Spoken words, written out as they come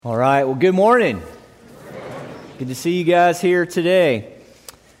All right, well, good morning. Good to see you guys here today.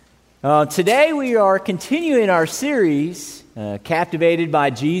 Today we are continuing our series, Captivated by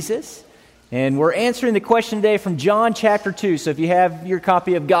Jesus, and we're answering the question today from John chapter 2. So if you have your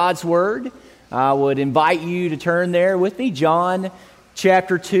copy of God's Word, I would invite you to turn there with me. John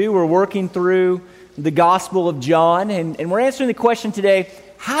chapter 2, we're working through the Gospel of John, and we're answering the question today,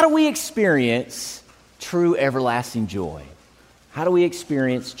 how do we experience true everlasting joy? How do we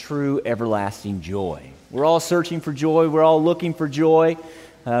experience true everlasting joy? We're all searching for joy. We're all looking for joy.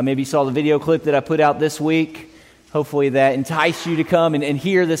 Maybe you saw the video clip that I put out this week. Hopefully that enticed you to come and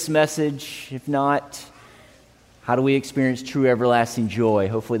hear this message. If not, how do we experience true everlasting joy?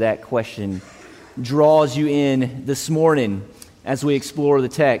 Hopefully that question draws you in this morning as we explore the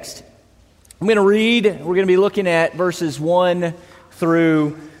text. I'm going to read. We're going to be looking at verses 1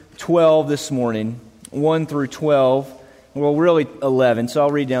 through 12 this morning. 1 through 12. Well, really 11, so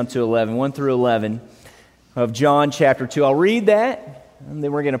I'll read down to 11, 1 through 11 of John chapter 2. I'll read that, and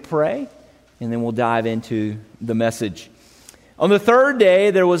then we're going to pray, and then we'll dive into the message. On the third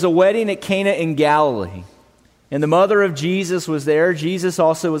day, there was a wedding at Cana in Galilee, and the mother of Jesus was there. Jesus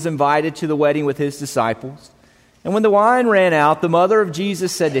also was invited to the wedding with his disciples. And when the wine ran out, the mother of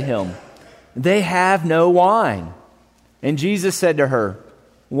Jesus said to him, "They have no wine." And Jesus said to her,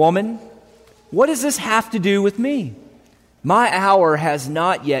 "Woman, what does this have to do with me? My hour has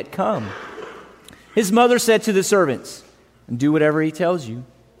not yet come." His mother said to the servants, "Do whatever he tells you."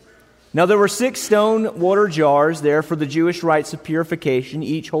 Now there were 6 stone water jars there for the Jewish rites of purification,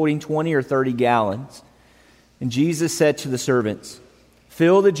 each holding 20 or 30 gallons. And Jesus said to the servants,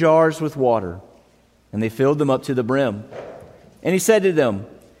 "Fill the jars with water." And they filled them up to the brim. And he said to them,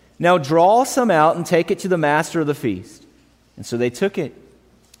 "Now draw some out and take it to the master of the feast." And so they took it.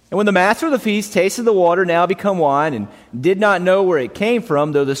 And when the master of the feast tasted the water now become wine and did not know where it came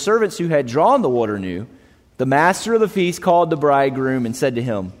from, though the servants who had drawn the water knew, the master of the feast called the bridegroom and said to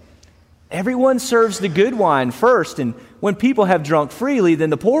him, "Everyone serves the good wine first, and when people have drunk freely, then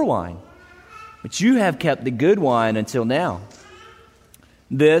the poor wine. But you have kept the good wine until now."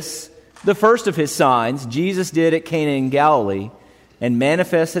 This, the first of his signs, Jesus did at Cana in Galilee and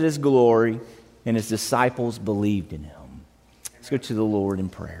manifested his glory, and his disciples believed in him. Let's go to the Lord in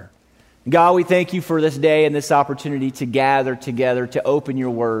prayer. God, we thank you for this day and this opportunity to gather together, to open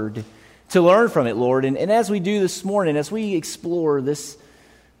your word, to learn from it, Lord. And as we do this morning, as we explore this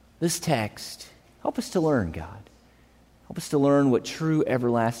text, help us to learn, God. Help us to learn what true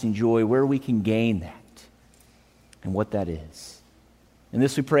everlasting joy, where we can gain that, and what that is. And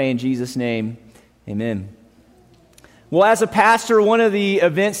this we pray in Jesus' name, amen. Well, as a pastor, one of the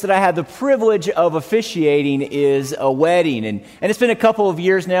events that I had the privilege of officiating is a wedding. And it's been a couple of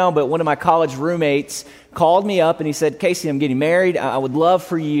years now, but one of my college roommates called me up and he said, "Casey, I'm getting married. I would love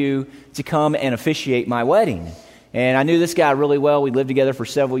for you to come and officiate my wedding." And I knew this guy really well. We lived together for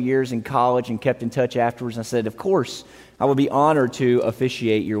several years in college and kept in touch afterwards. And I said, "Of course, I would be honored to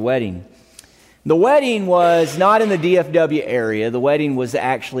officiate your wedding." The wedding was not in the DFW area. The wedding was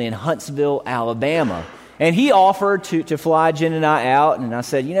actually in Huntsville, Alabama. And he offered to fly Jen and I out, and I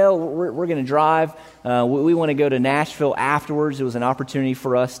said, we're going to drive. We want to go to Nashville afterwards. It was an opportunity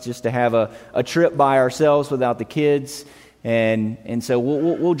for us just to have a trip by ourselves without the kids, and so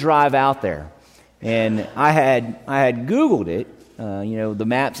we'll drive out there. And I had Googled it, the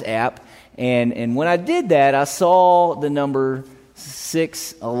Maps app, and when I did that, I saw the number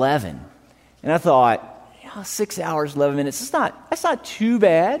 6:11, and I thought, 6 hours, 11 minutes. That's not too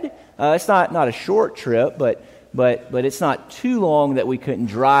bad. It's not a short trip, but it's not too long that we couldn't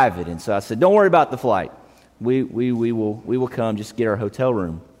drive it. And so I said, "Don't worry about the flight. We will come. Just get our hotel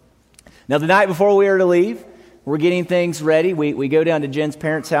room." Now the night before we were to leave, we're getting things ready. We go down to Jen's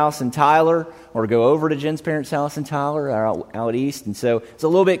parents' house in Tyler, or go over to Jen's parents' house in Tyler, out east. And so it's a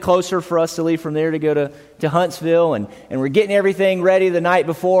little bit closer for us to leave from there to go to Huntsville. And we're getting everything ready the night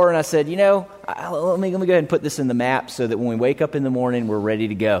before. And I said, let me go ahead and put this in the map so that when we wake up in the morning, we're ready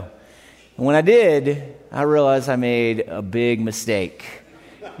to go. And when I did, I realized I made a big mistake.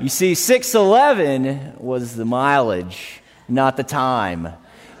 You see, 6:11 was the mileage, not the time.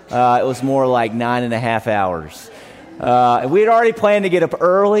 It was more like 9.5 hours. We had already planned to get up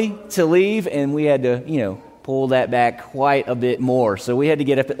early to leave, and we had to, pull that back quite a bit more. So we had to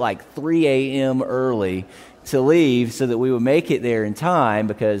get up at like 3 a.m. early to leave so that we would make it there in time,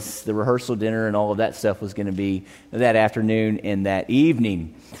 because the rehearsal dinner and all of that stuff was going to be that afternoon and that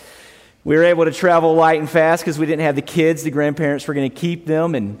evening. We were able to travel light and fast because we didn't have the kids. The grandparents were going to keep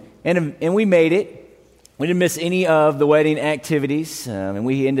them, and we made it. We didn't miss any of the wedding activities, and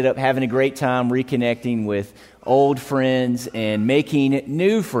we ended up having a great time reconnecting with old friends and making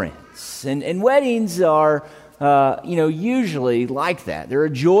new friends. And weddings are, usually like that. They're a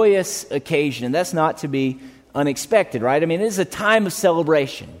joyous occasion, and that's not to be unexpected, right? I mean, it is a time of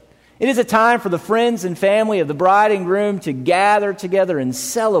celebration. It is a time for the friends and family of the bride and groom to gather together and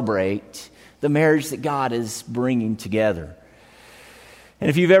celebrate the marriage that God is bringing together. And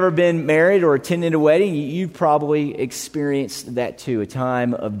if you've ever been married or attended a wedding, you've probably experienced that too, a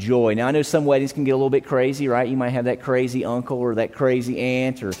time of joy. Now, I know some weddings can get a little bit crazy, right? You might have that crazy uncle or that crazy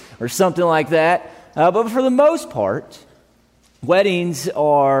aunt or something like that. But for the most part, weddings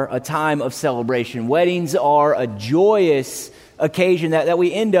are a time of celebration. Weddings are a joyous occasion that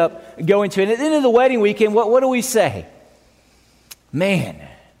we end up going to. And at the end of the wedding weekend, what do we say? Man,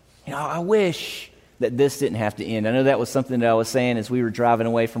 I wish that this didn't have to end. I know that was something that I was saying as we were driving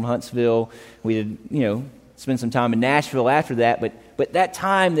away from Huntsville. We did, spend some time in Nashville after that, but that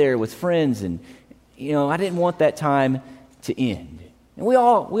time there with friends, and I didn't want that time to end. And we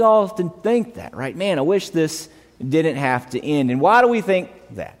all often think that, right? Man, I wish this didn't have to end. And why do we think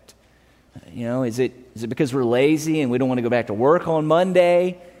that? Is it because we're lazy and we don't want to go back to work on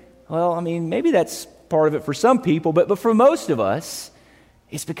Monday? Well, I mean, maybe that's part of it for some people, but for most of us,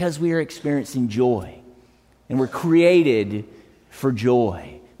 it's because we are experiencing joy, and we're created for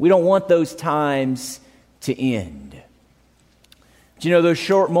joy. We don't want those times to end. But those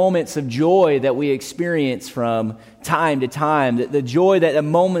short moments of joy that we experience from time to time, the joy that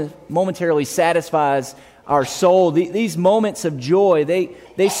momentarily satisfies our soul, these moments of joy,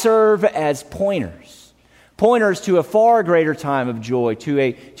 they serve as pointers to a far greater time of joy, to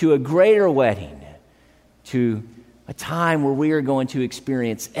a greater wedding, to a time where we are going to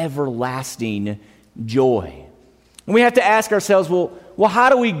experience everlasting joy. And we have to ask ourselves, well, how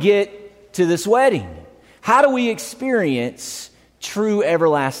do we get to this wedding? How do we experience true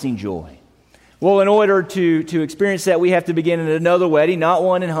everlasting joy? Well, in order to experience that, we have to begin at another wedding, not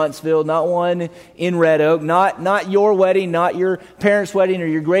one in Huntsville, not one in Red Oak, not your wedding, not your parents' wedding or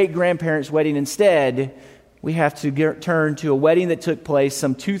your great-grandparents' wedding. Instead, we have to turn to a wedding that took place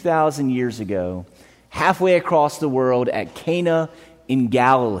some 2,000 years ago, halfway across the world at Cana in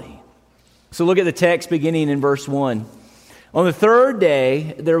Galilee. So look at the text beginning in verse 1. On the third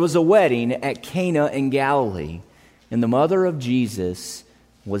day, there was a wedding at Cana in Galilee, and the mother of Jesus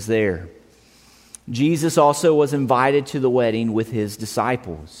was there. Jesus also was invited to the wedding with his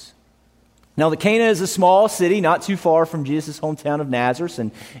disciples. Now, the Cana is a small city not too far from Jesus' hometown of Nazareth,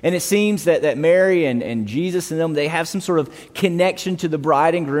 and it seems that Mary and Jesus and them, they have some sort of connection to the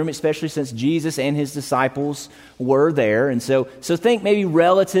bride and groom, especially since Jesus and his disciples were there. And so think maybe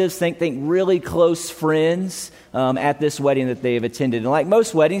relatives, think really close friends at this wedding that they have attended. And like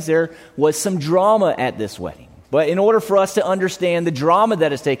most weddings, there was some drama at this wedding. But in order for us to understand the drama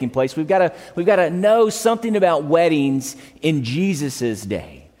that is taking place, we've got to know something about weddings in Jesus'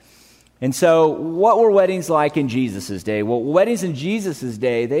 day. And so what were weddings like in Jesus' day? Well, weddings in Jesus'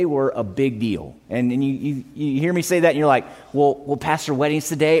 day, they were a big deal. And you hear me say that and you're like, well, Pastor, weddings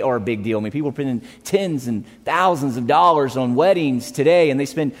today are a big deal. I mean, people are spending tens and thousands of dollars on weddings today, and they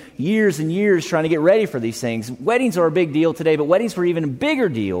spend years and years trying to get ready for these things. Weddings are a big deal today, but weddings were even a bigger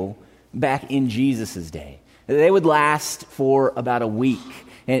deal back in Jesus' day. They would last for about a week,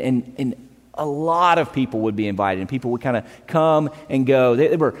 and a lot of people would be invited, and people would kind of come and go.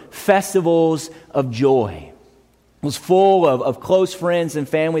 They were festivals of joy. It was full of close friends and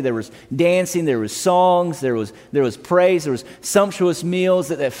family. There was dancing, there was songs, there was praise, there was sumptuous meals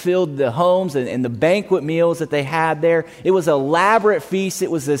that filled the homes and the banquet meals that they had there. It was an elaborate feast.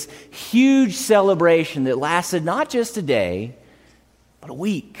 It was this huge celebration that lasted not just a day, but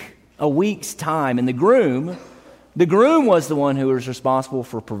a week's time. And the groom was the one who was responsible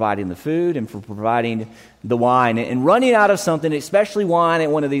for providing the food and for providing the wine. And running out of something, especially wine at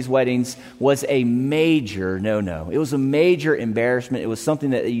one of these weddings, was a major no-no. It was a major embarrassment. It was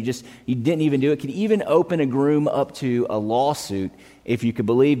something that you didn't even do. It could even open a groom up to a lawsuit, if you could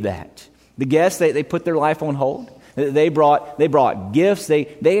believe that. The guests, they put their life on hold. They brought gifts.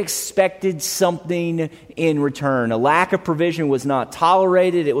 They expected something in return. A lack of provision was not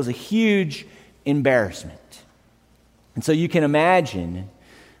tolerated. It was a huge embarrassment. And so you can imagine,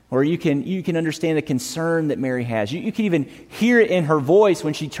 or you can understand the concern that Mary has. You can even hear it in her voice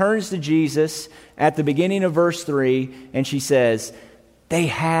when she turns to Jesus at the beginning of verse 3, and she says, "They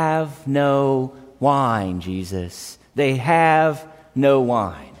have no wine, Jesus. They have no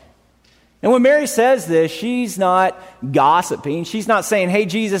wine." And when Mary says this, she's not gossiping. She's not saying, "Hey,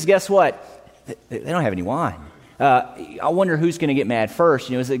 Jesus, guess what? They don't have any wine." I wonder who's going to get mad first.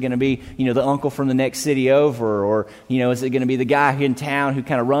 Is it going to be, the uncle from the next city over? Or, is it going to be the guy in town who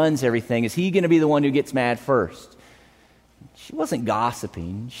kind of runs everything? Is he going to be the one who gets mad first? She wasn't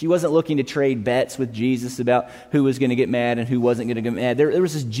gossiping. She wasn't looking to trade bets with Jesus about who was going to get mad and who wasn't going to get mad. There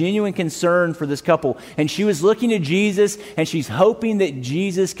was this genuine concern for this couple, and she was looking to Jesus, and she's hoping that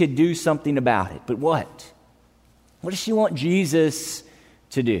Jesus could do something about it. But what? What does she want Jesus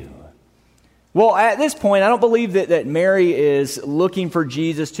to do? Well, at this point, I don't believe that Mary is looking for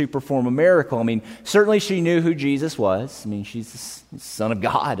Jesus to perform a miracle. Certainly she knew who Jesus was. She's the Son of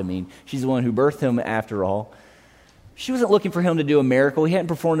God. She's the one who birthed him after all. She wasn't looking for him to do a miracle. He hadn't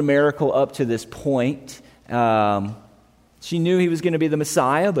performed a miracle up to this point. She knew he was going to be the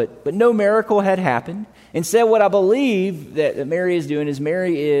Messiah, but no miracle had happened. Instead, what I believe that Mary is doing is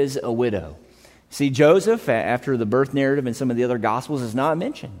Mary is a widow. See, Joseph, after the birth narrative in some of the other Gospels, is not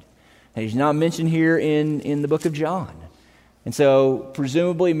mentioned. He's not mentioned here in the book of John. And so,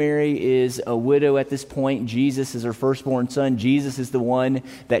 presumably, Mary is a widow at this point. Jesus is her firstborn son. Jesus is the one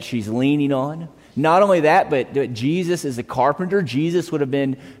that she's leaning on. Not only that, but Jesus is a carpenter. Jesus would have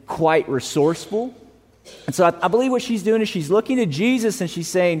been quite resourceful. And so I believe what she's doing is she's looking at Jesus and she's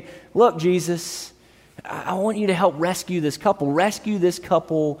saying, look, Jesus, I want you to help rescue this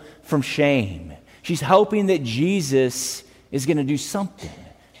couple from shame. She's hoping that Jesus is going to do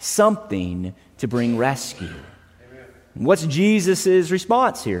something to bring rescue. Amen. What's Jesus'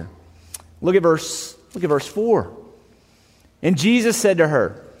 response here? Look at verse 4. And Jesus said to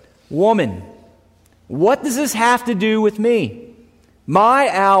her, "Woman, what does this have to do with me? My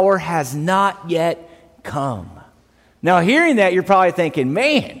hour has not yet come." Now, hearing that, you're probably thinking,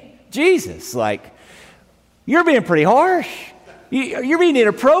 man, Jesus, you're being pretty harsh. You're being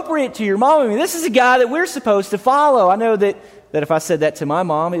inappropriate to your mom. This is a guy that we're supposed to follow. I know that if I said that to my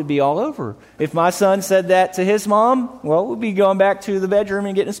mom, it would be all over. If my son said that to his mom, well, we'd be going back to the bedroom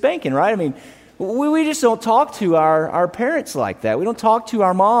and getting a spanking, right? We just don't talk to our parents like that. We don't talk to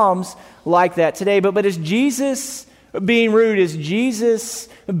our moms like that today. But is Jesus being rude? Is Jesus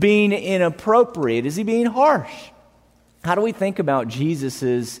being inappropriate? Is he being harsh? How do we think about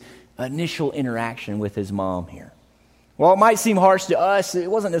Jesus' initial interaction with his mom here? Well, it might seem harsh to us.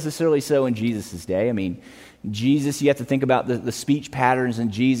 It wasn't necessarily so in Jesus' day. Jesus, you have to think about the speech patterns in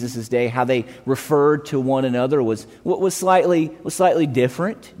Jesus' day, how they referred to one another was slightly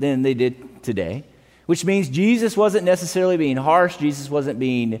different than they did today, which means Jesus wasn't necessarily being harsh. Jesus wasn't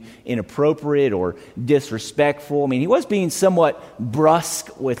being inappropriate or disrespectful. He was being somewhat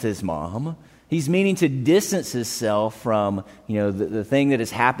brusque with his mom. He's meaning to distance himself from, the thing that is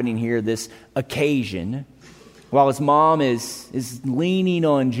happening here, this occasion. While his mom is leaning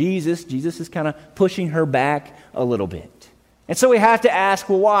on Jesus, Jesus is kind of pushing her back a little bit. And so we have to ask,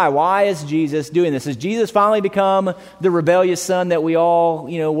 well, why? Why is Jesus doing this? Has Jesus finally become the rebellious son that we all,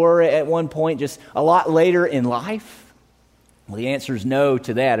 were at one point, just a lot later in life? Well, the answer is no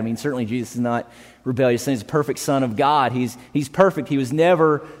to that. Certainly Jesus is not rebellious. He's a perfect son of God. He's perfect. He was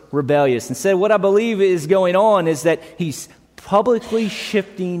never rebellious. Instead, what I believe is going on is that he's publicly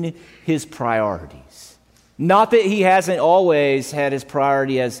shifting his priorities. Not that he hasn't always had his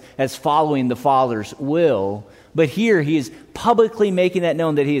priority as following the Father's will, but here he is publicly making that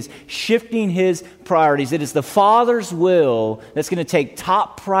known that he is shifting his priorities. It is the Father's will that's going to take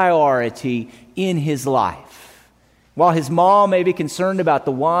top priority in his life. While his mom may be concerned about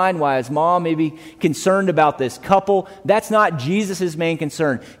the wine, while his mom may be concerned about this couple, that's not Jesus' main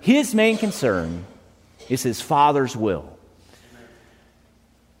concern. His main concern is his Father's will.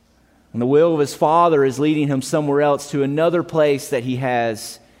 And the will of his Father is leading him somewhere else, to another place that he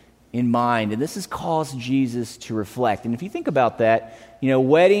has in mind. And this has caused Jesus to reflect. And if you think about that,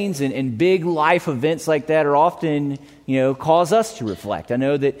 weddings and big life events like that are often, cause us to reflect. I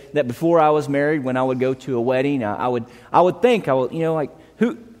know that before I was married, when I would go to a wedding, I would think,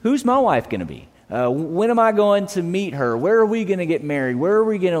 who's my wife going to be? When am I going to meet her? Where are we going to get married? Where are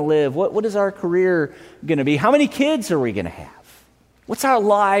we going to live? What is our career going to be? How many kids are we going to have? What's our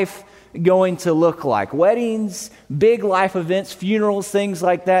life going to look like? Weddings, big life events, funerals, things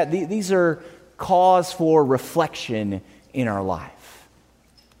like that. These are cause for reflection in our life.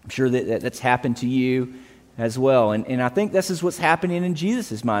 I'm sure that's happened to you as well. And I think this is what's happening in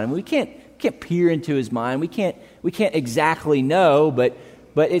Jesus' mind. We can't peer into his mind. We can't exactly know, but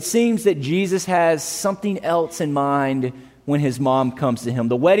it seems that Jesus has something else in mind when his mom comes to him.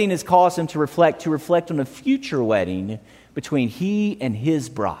 The wedding has caused him to reflect on a future wedding between he and his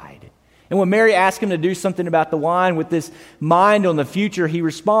bride. And when Mary asks him to do something about the wine with this mind on the future, he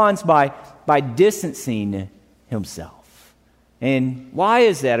responds by distancing himself. And why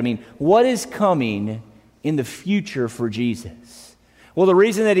is that? What is coming in the future for Jesus? Well, the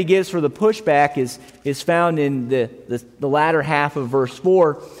reason that he gives for the pushback is found in the latter half of verse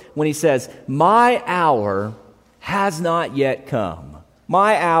 4 when he says, "My hour has not yet come."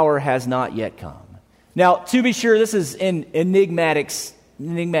 My hour has not yet come. Now, to be sure, this is an enigmatic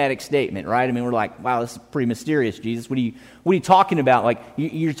statement, right? I mean, we're like, wow, this is pretty mysterious, Jesus. What are you talking about? Like,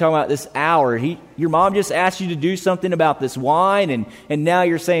 you're talking about this hour. Your mom just asked you to do something about this wine, and now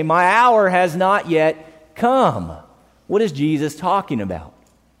you're saying, my hour has not yet come. What is Jesus talking about?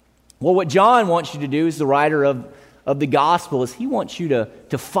 Well, what John wants you to do, as the writer of the gospel, is he wants you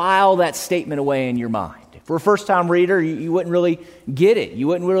to file that statement away in your mind. For a first-time reader, you wouldn't really get it. You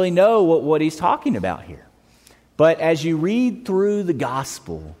wouldn't really know what he's talking about here. But as you read through the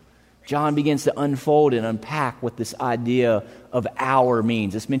gospel, John begins to unfold and unpack what this idea of hour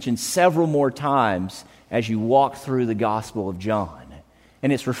means. It's mentioned several more times as you walk through the gospel of John.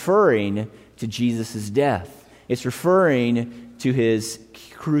 And it's referring to Jesus' death. It's referring to his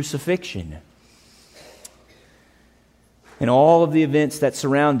crucifixion and all of the events that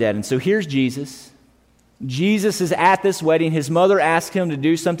surround that. And so here's Jesus. Jesus is at this wedding. His mother asks him to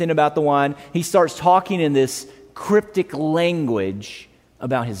do something about the wine. He starts talking in this cryptic language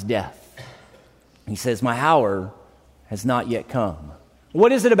about his death. He says, my hour has not yet come.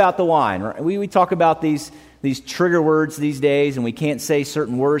 What is it about the wine? We talk about these trigger words these days, and we can't say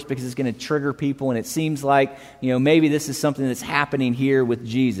certain words because it's going to trigger people, and it seems like, maybe this is something that's happening here with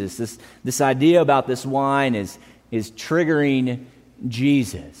Jesus. This idea about this wine is triggering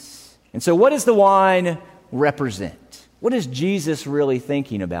Jesus. And so what does the wine represent? What is Jesus really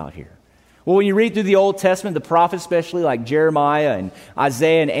thinking about here? Well, when you read through the Old Testament, the prophets, especially like Jeremiah and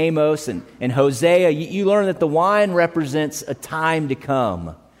Isaiah and Amos and Hosea, you learn that the wine represents a time to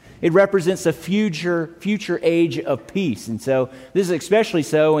come. It represents a future age of peace. And so this is especially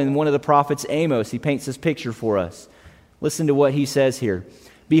so in one of the prophets, Amos. He paints this picture for us. Listen to what he says here.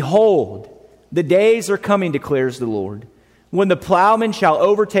 Behold, the days are coming, declares the Lord, when the plowman shall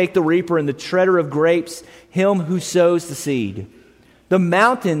overtake the reaper and the treader of grapes, him who sows the seed. The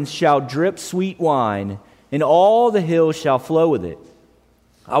mountains shall drip sweet wine, and all the hills shall flow with it.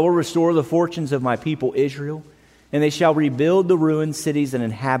 I will restore the fortunes of my people Israel, and they shall rebuild the ruined cities and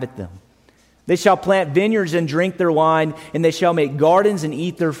inhabit them. They shall plant vineyards and drink their wine, and they shall make gardens and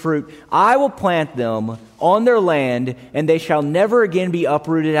eat their fruit. I will plant them on their land, and they shall never again be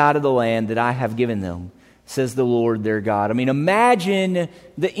uprooted out of the land that I have given them, says the Lord their God. I mean, imagine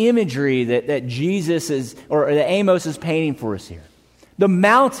the imagery that Jesus is, or that Amos is painting for us here. The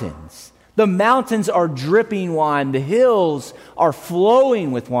mountains are dripping wine. The hills are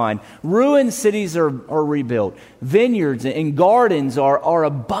flowing with wine. Ruined cities are rebuilt. Vineyards and gardens are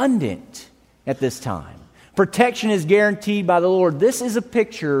abundant at this time. Protection is guaranteed by the Lord. This is a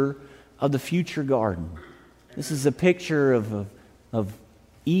picture of the future garden. This is a picture of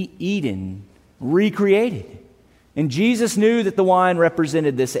Eden recreated. And Jesus knew that the wine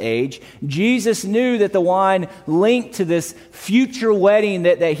represented this age. Jesus knew that the wine linked to this future wedding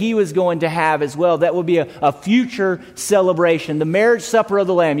that he was going to have as well. That would be a future celebration, the marriage supper of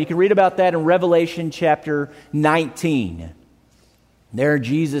the Lamb. You can read about that in Revelation chapter 19. There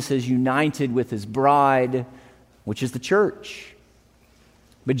Jesus is united with his bride, which is the church.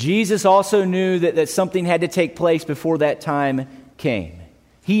 But Jesus also knew that something had to take place before that time came.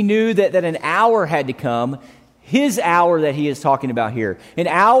 He knew that an hour had to come, his hour that he is talking about here, an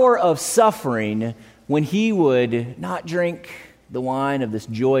hour of suffering when he would not drink the wine of this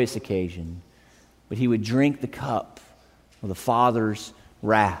joyous occasion, but he would drink the cup of the Father's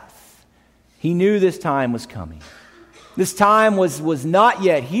wrath. He knew this time was coming. This time was not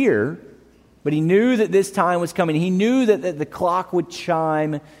yet here, but he knew that this time was coming. He knew that the clock would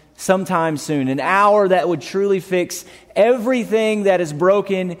chime sometime soon. An hour that would truly fix everything that is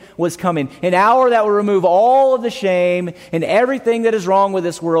broken was coming. An hour that would remove all of the shame and everything that is wrong with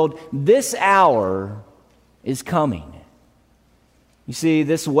this world. This hour is coming. You see,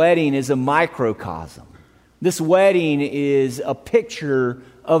 this wedding is a microcosm. This wedding is a picture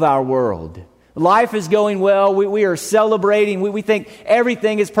of our world. Life is going well. We are celebrating. We think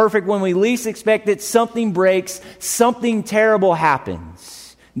everything is perfect. When we least expect it, something breaks. Something terrible happens.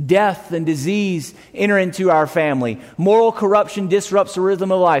 Death and disease enter into our family. Moral corruption disrupts the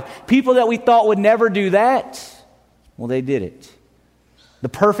rhythm of life. People that we thought would never do that, well, they did it. The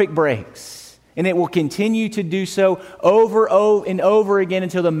perfect breaks. And it will continue to do so over and over again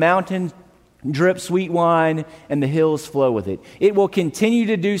until the mountains drip sweet wine and the hills flow with it. It will continue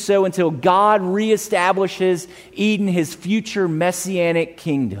to do so until God reestablishes Eden, his future messianic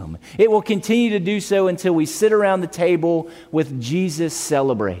kingdom. It will continue to do so until we sit around the table with Jesus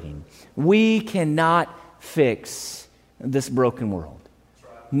celebrating. We cannot fix this broken world.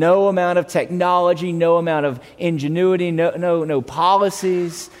 No amount of technology, no amount of ingenuity, no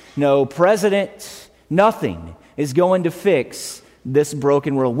policies, no president, nothing is going to fix this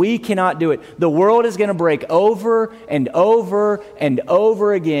broken world. We cannot do it. The world is going to break over and over and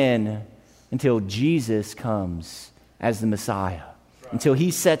over again until Jesus comes as the Messiah, until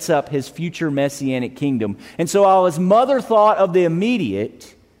he sets up his future messianic kingdom. And so while his mother thought of the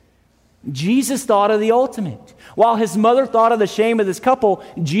immediate, Jesus thought of the ultimate. While his mother thought of the shame of this couple,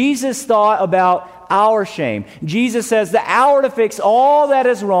 Jesus thought about our shame. Jesus says the hour to fix all that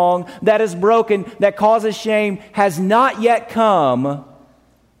is wrong, that is broken, that causes shame has not yet come.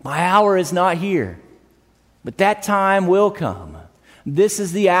 My hour is not here, but that time will come. This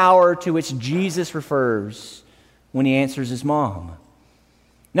is the hour to which Jesus refers when he answers his mom.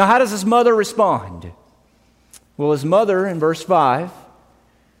 Now, how does his mother respond? Well, his mother, in verse 5,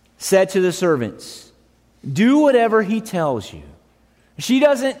 said to the servants, "Do whatever he tells you." She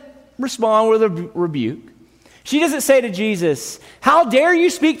doesn't respond with a rebuke. She doesn't say to Jesus, "How dare you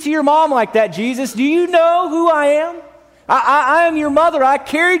speak to your mom like that, Jesus? Do you know who I am? I am your mother. I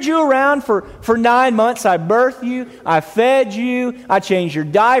carried you around for 9 months. I birthed you. I fed you. I changed your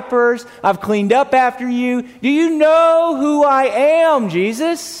diapers. I've cleaned up after you. Do you know who I am,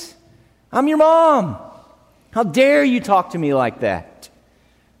 Jesus? I'm your mom. How dare you talk to me like that?"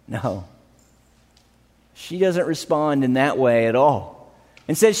 No. She doesn't respond in that way at all.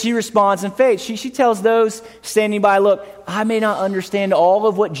 Instead, she responds in faith. She tells those standing by, "Look, I may not understand all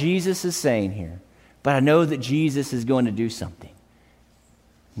of what Jesus is saying here, but I know that Jesus is going to do something.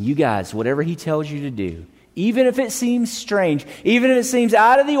 You guys, whatever he tells you to do, even if it seems strange, even if it seems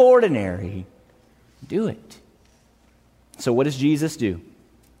out of the ordinary, do it." So what does Jesus do?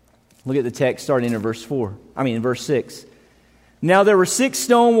 Look at the text starting in verse 6. "Now there were 6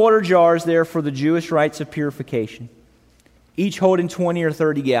 stone water jars there for the Jewish rites of purification, each holding 20 or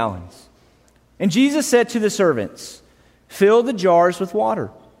 30 gallons. And Jesus said to the servants, 'Fill the jars with water.'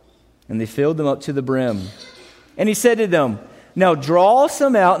 And they filled them up to the brim. And he said to them, 'Now draw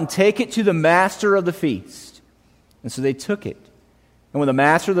some out and take it to the master of the feast.' And so they took it. And when the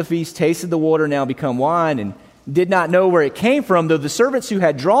master of the feast tasted the water now become wine and did not know where it came from, though the servants who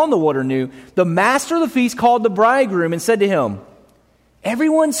had drawn the water knew, the master of the feast called the bridegroom and said to him,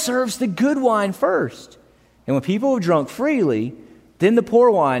 'Everyone serves the good wine first, and when people have drunk freely, then the poor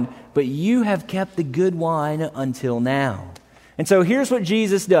wine, but you have kept the good wine until now.'" And so here's what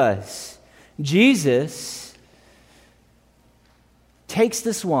Jesus does. Jesus takes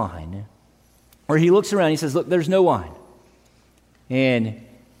this wine, or he looks around and he says, "Look, there's no wine." And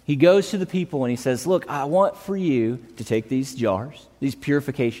he goes to the people and he says, "Look, I want for you to take these jars, these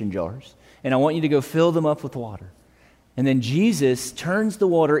purification jars, and I want you to go fill them up with water." And then Jesus turns the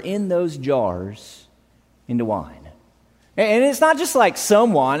water in those jars into wine. And it's not just like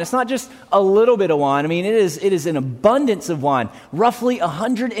some wine. It's not just a little bit of wine. I mean, it is an abundance of wine. Roughly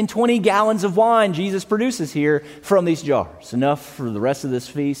 120 gallons of wine Jesus produces here from these jars. Enough for the rest of this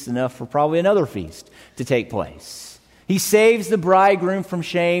feast, enough for probably another feast to take place. He saves the bridegroom from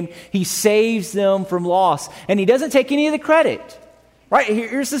shame. He saves them from loss. And he doesn't take any of the credit. Right?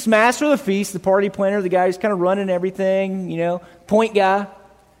 Here's this master of the feast, the party planner, the guy who's kind of running everything, point guy,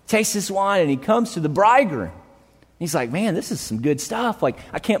 tastes this wine and he comes to the bridegroom. He's like, "Man, this is some good stuff. Like,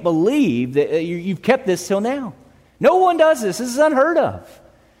 I can't believe that you've kept this till now. No one does this. This is unheard of."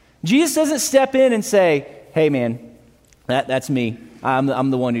 Jesus doesn't step in and say, "Hey, man, that's me.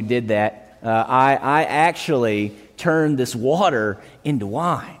 I'm the one who did that. I actually turned this water into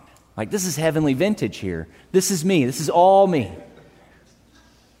wine. Like, this is heavenly vintage here. This is me. This is all me."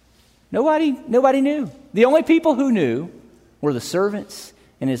 Nobody knew. The only people who knew were the servants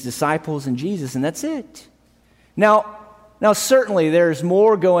and his disciples and Jesus, and that's it. Now certainly there's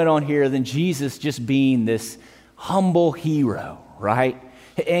more going on here than Jesus just being this humble hero, right?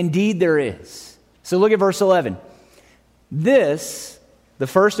 Indeed there is. So look at verse 11. "This, the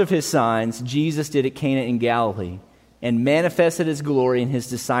first of his signs, Jesus did at Cana in Galilee, and manifested his glory, and his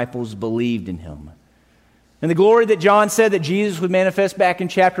disciples believed in him." And the glory that John said that Jesus would manifest back in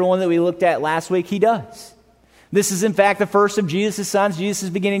chapter 1 that we looked at last week, he does. This is in fact the first of Jesus' signs. Jesus is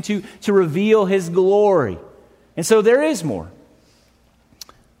beginning to reveal his glory. And so there is more.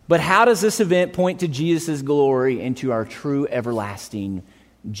 But how does this event point to Jesus' glory and to our true everlasting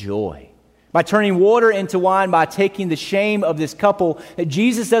joy? By turning water into wine, by taking the shame of this couple, that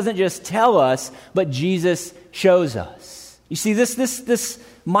Jesus doesn't just tell us, but Jesus shows us. You see, this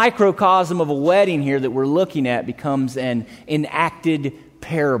microcosm of a wedding here that we're looking at becomes an enacted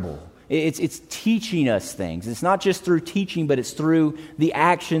parable. It's teaching us things. It's not just through teaching, but it's through the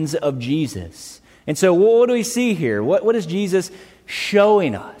actions of Jesus. And so what do we see here? What is Jesus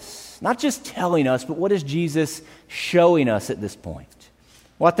showing us? Not just telling us, but what is Jesus showing us at this point?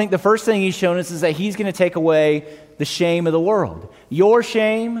 Well, I think the first thing he's shown us is that he's going to take away the shame of the world. Your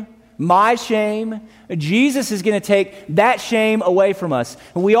shame, my shame. Jesus is going to take that shame away from us.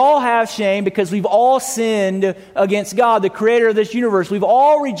 And we all have shame because we've all sinned against God, the creator of this universe. We've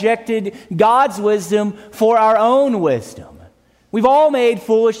all rejected God's wisdom for our own wisdom. We've all made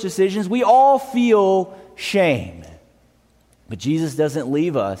foolish decisions. We all feel shame. But Jesus doesn't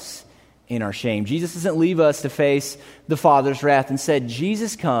leave us in our shame. Jesus doesn't leave us to face the Father's wrath. Instead,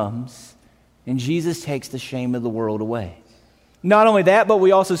 Jesus comes and Jesus takes the shame of the world away. Not only that, but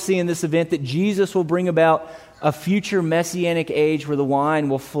we also see in this event that Jesus will bring about a future messianic age where the wine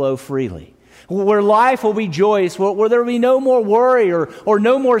will flow freely, where life will be joyous, where there will be no more worry or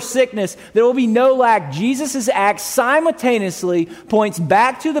no more sickness. There will be no lack. Jesus' act simultaneously points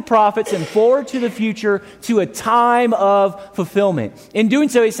back to the prophets and forward to the future to a time of fulfillment. In doing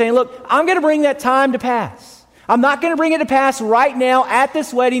so, he's saying, look, I'm going to bring that time to pass. I'm not going to bring it to pass right now at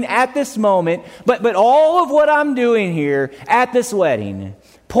this wedding, at this moment, but all of what I'm doing here at this wedding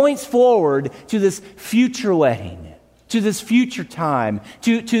points forward to this future wedding, to this future time,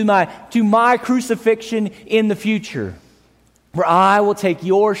 to my crucifixion in the future, where I will take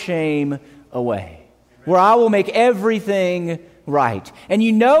your shame away, where I will make everything right. And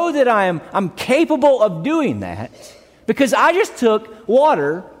you know that I'm capable of doing that because I just took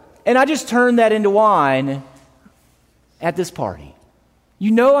water and I just turned that into wine at this party.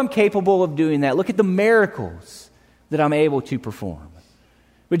 You know I'm capable of doing that. Look at the miracles that I'm able to perform.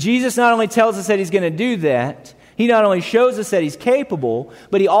 But Jesus not only tells us that he's going to do that, he not only shows us that he's capable,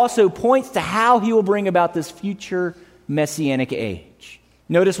 but he also points to how he will bring about this future messianic age.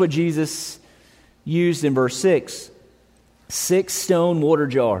 Notice what Jesus used in verse 6. 6 stone water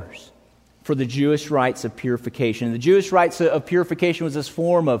jars for the Jewish rites of purification. The Jewish rites of purification was this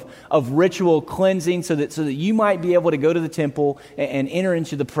form of ritual cleansing so that you might be able to go to the temple and enter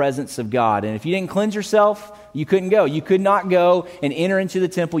into the presence of God. And if you didn't cleanse yourself, you couldn't go. You could not go and enter into the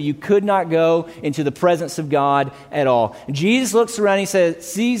temple. You could not go into the presence of God at all. And Jesus looks around and he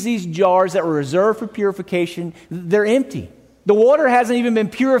sees these jars that were reserved for purification. They're empty. The water hasn't even been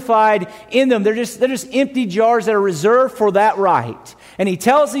purified in them. They're just empty jars that are reserved for that rite. And he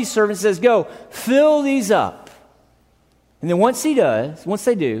tells these servants, says, go, fill these up. And then once they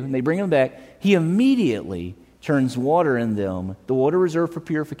do, and they bring them back, he immediately turns water in them, the water reserved for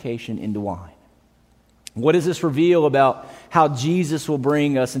purification, into wine. What does this reveal about how Jesus will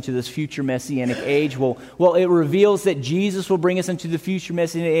bring us into this future messianic age? Well, it reveals that Jesus will bring us into the future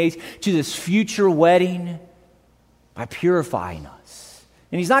messianic age, to this future wedding, by purifying us.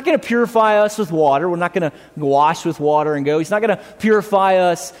 And he's not going to purify us with water. We're not going to wash with water and go. He's not going to purify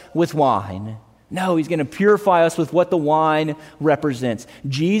us with wine. No, he's going to purify us with what the wine represents.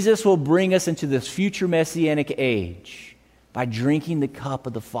 Jesus will bring us into this future messianic age by drinking the cup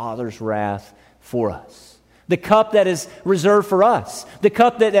of the Father's wrath for us. The cup that is reserved for us. The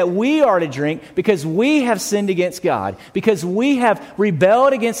cup that we are to drink because we have sinned against God, because we have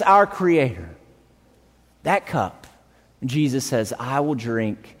rebelled against our Creator. That cup, Jesus says, I will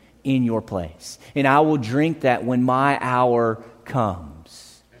drink in your place. And I will drink that when my hour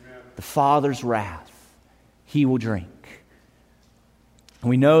comes. Amen. The Father's wrath, he will drink.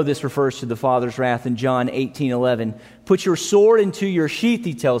 And we know this refers to the Father's wrath in John 18:11. Put your sword into your sheath,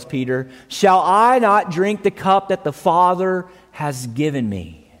 he tells Peter. Shall I not drink the cup that the Father has given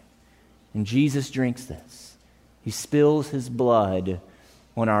me? And Jesus drinks this. He spills his blood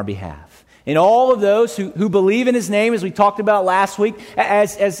on our behalf. And all of those who believe in his name, as we talked about last week,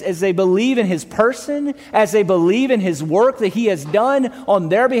 as they believe in his person, as they believe in his work that he has done on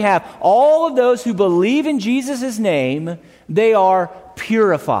their behalf, all of those who believe in Jesus' name, they are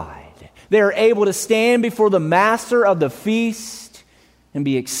purified. They are able to stand before the master of the feast and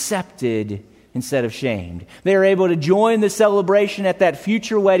be accepted instead of shamed. They are able to join the celebration at that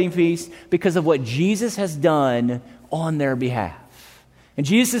future wedding feast because of what Jesus has done on their behalf. And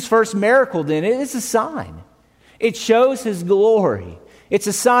Jesus' first miracle, then, it is a sign. It shows his glory. It's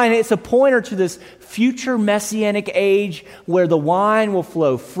a sign, it's a pointer to this future messianic age where the wine will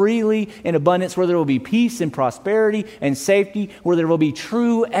flow freely in abundance, where there will be peace and prosperity and safety, where there will be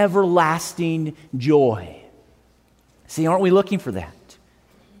true everlasting joy. See, aren't we looking for that?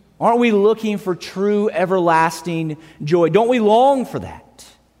 Aren't we looking for true everlasting joy? Don't we long for that?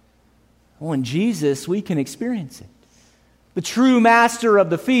 Well, in Jesus, we can experience it. The true master of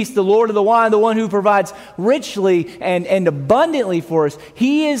the feast, the Lord of the wine, the one who provides richly and abundantly for us,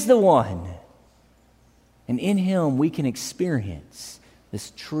 he is the one. And in him we can experience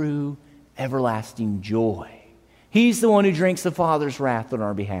this true everlasting joy. He's the one who drinks the Father's wrath on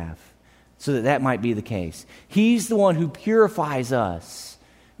our behalf, so that that might be the case. He's the one who purifies us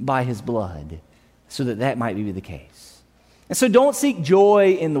by his blood, so that that might be the case. And so don't seek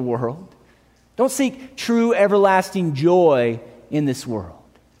joy in the world. Don't seek true everlasting joy in this world.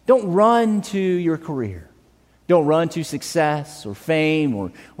 Don't run to your career. Don't run to success or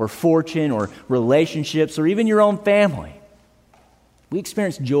fame or fortune or relationships or even your own family. We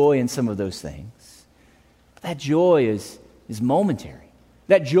experience joy in some of those things. But that joy is momentary.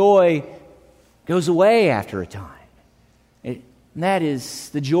 That joy goes away after a time. And that is,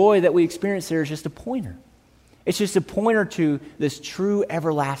 the joy that we experience there is just a pointer. It's just a pointer to this true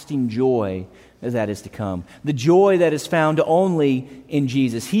everlasting joy that is to come. The joy that is found only in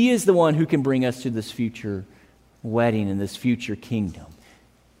Jesus. He is the one who can bring us to this future wedding and this future kingdom.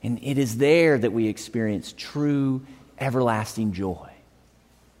 And it is there that we experience true everlasting joy.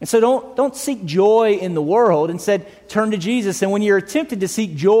 And so don't seek joy in the world. Instead, turn to Jesus. And when you're tempted to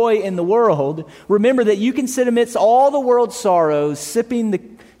seek joy in the world, remember that you can sit amidst all the world's sorrows, sipping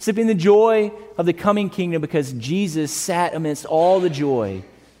the joy of the coming kingdom, because Jesus sat amidst all the joy,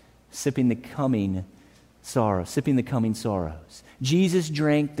 sipping the coming sorrows. Jesus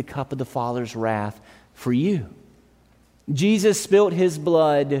drank the cup of the Father's wrath for you. Jesus spilt his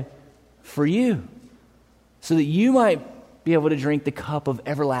blood for you, so that you might be able to drink the cup of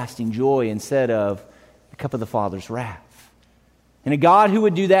everlasting joy instead of the cup of the Father's wrath. And a God who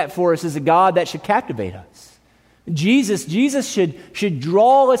would do that for us is a God that should captivate us. Jesus should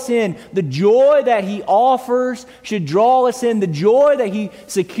draw us in. The joy that he offers should draw us in. The joy that he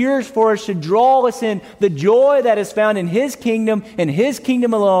secures for us should draw us in. The joy that is found in his kingdom and his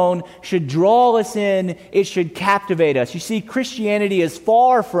kingdom alone should draw us in. It should captivate us. You see, Christianity is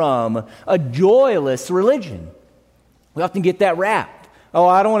far from a joyless religion. We often get that wrapped. Oh,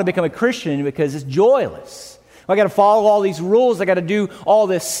 I don't want to become a Christian because it's joyless. I got to follow all these rules. I got to do all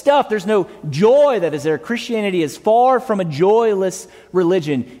this stuff. There's no joy that is there. Christianity is far from a joyless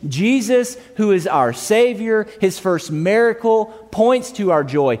religion. Jesus, who is our Savior, his first miracle points to our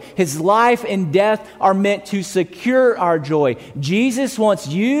joy. His life and death are meant to secure our joy. Jesus wants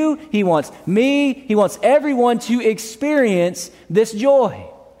you, he wants me, he wants everyone to experience this joy.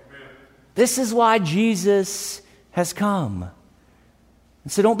 Amen. This is why Jesus has come.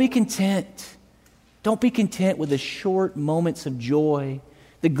 And so don't be content. Don't be content with the short moments of joy,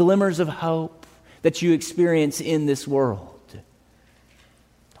 the glimmers of hope that you experience in this world.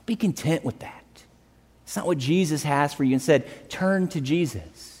 Don't be content with that. It's not what Jesus has for you. Instead, turn to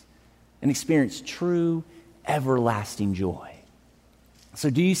Jesus and experience true, everlasting joy. So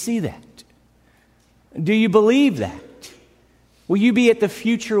do you see that? Do you believe that? Will you be at the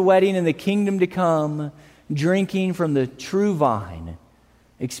future wedding in the kingdom to come, drinking from the true vine,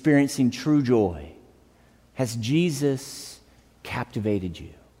 experiencing true joy? Has Jesus captivated you?